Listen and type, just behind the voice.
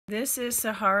This is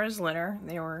Sahara's litter.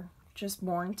 They were just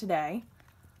born today.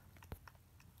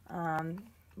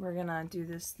 We're gonna do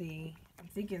this I'm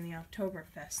thinking the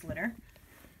Oktoberfest litter.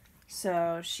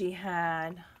 So she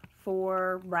had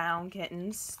 4 brown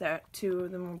kittens. 2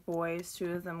 of them were boys,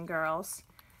 2 of them girls.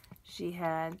 She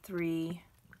had 3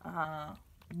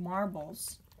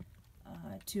 marbles,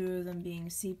 2 of them being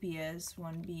sepias,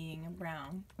 1 being a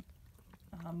brown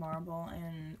marble,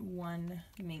 and 1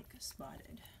 mink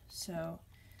spotted. So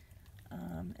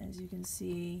as you can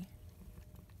see,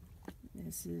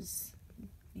 this is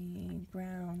the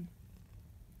brown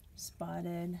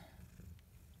spotted,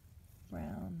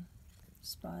 brown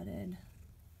spotted,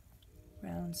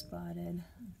 brown spotted.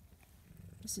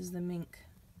 This is the mink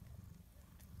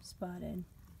spotted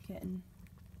kitten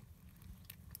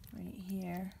right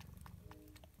here.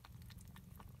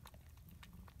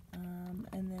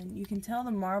 And then you can tell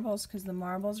the marbles, because the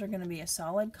marbles are going to be a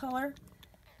solid color.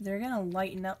 They're going to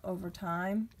lighten up over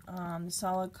time. The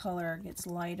solid color gets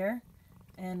lighter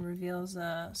and reveals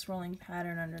a swirling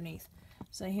pattern underneath.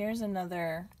 So here's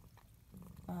another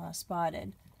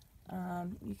spotted.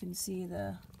 You can see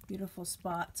the beautiful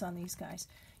spots on these guys.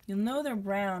 You'll know they're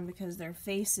brown because their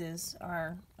faces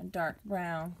are a dark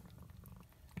brown.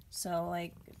 So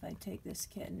like if I take this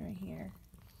kitten right here,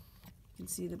 you can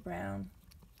see the brown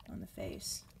on the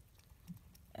face.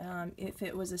 If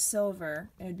it was a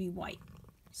silver, it would be white.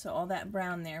 So all that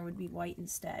brown there would be white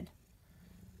instead.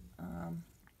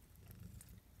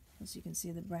 As you can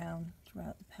see the brown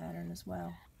throughout the pattern as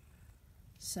well.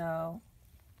 So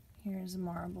here's a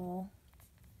marble.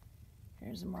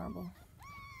 Here's a marble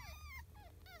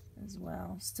as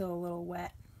well. Still a little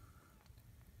wet.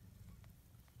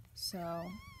 So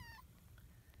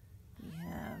we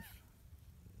have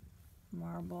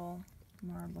marble,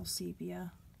 marble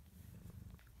sepia.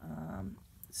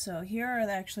 So here are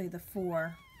actually the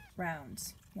 4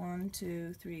 browns. 1,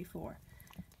 2, 3, 4.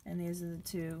 And these are the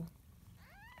 2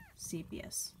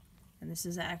 sepias. And this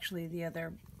is actually the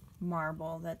other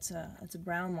marble. That's a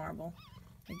brown marble.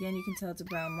 Again, you can tell it's a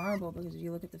brown marble because if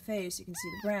you look at the face, you can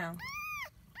see the brown.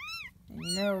 And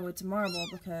you know it's a marble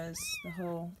because the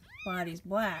whole body's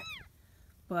black.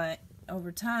 But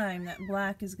over time, that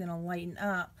black is going to lighten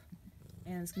up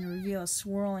and it's going to reveal a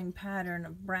swirling pattern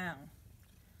of brown.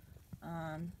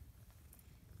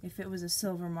 If it was a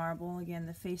silver marble, again,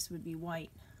 the face would be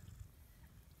white.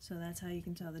 So that's how you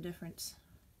can tell the difference.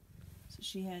 So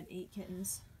she had 8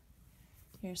 kittens.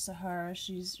 Here's Sahara.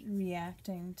 She's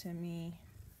reacting to me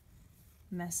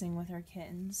messing with her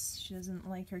kittens. She doesn't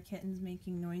like her kittens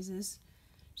making noises.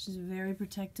 She's a very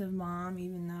protective mom,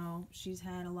 even though she's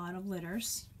had a lot of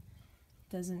litters.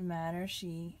 Doesn't matter.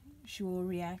 She will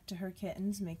react to her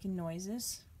kittens making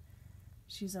noises.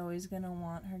 She's always going to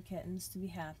want her kittens to be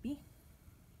happy.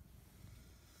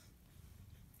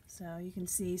 So you can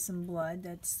see some blood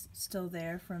that's still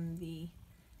there from the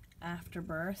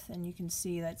afterbirth, and you can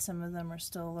see that some of them are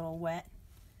still a little wet,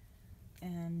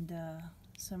 and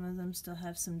some of them still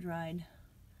have some dried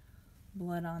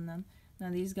blood on them.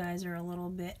 Now these guys are a little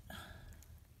bit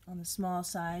on the small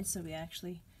side, so we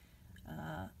actually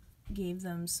gave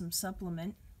them some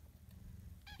supplement,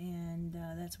 and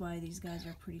that's why these guys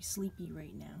are pretty sleepy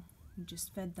right now. We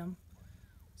just fed them,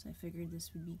 so I figured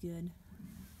this would be good.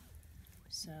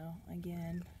 So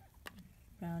again,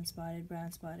 brown spotted,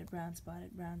 brown spotted, brown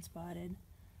spotted, brown spotted,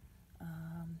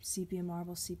 sepia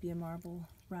marble,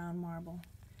 brown marble,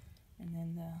 and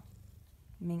then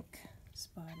the mink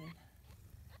spotted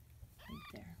right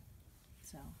there.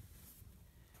 So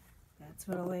that's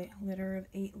what a litter of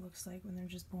 8 looks like when they're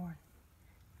just born.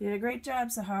 You did a great job,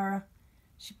 Sahara.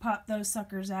 She popped those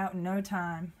suckers out in no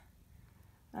time.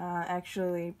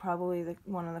 Actually, probably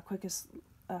one of the quickest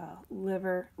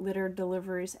litter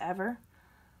deliveries ever.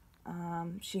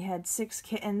 She had 6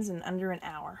 kittens in under an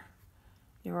hour.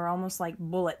 They were almost like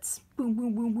bullets. Boom,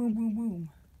 boom, boom, boom, boom, boom.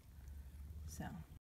 So.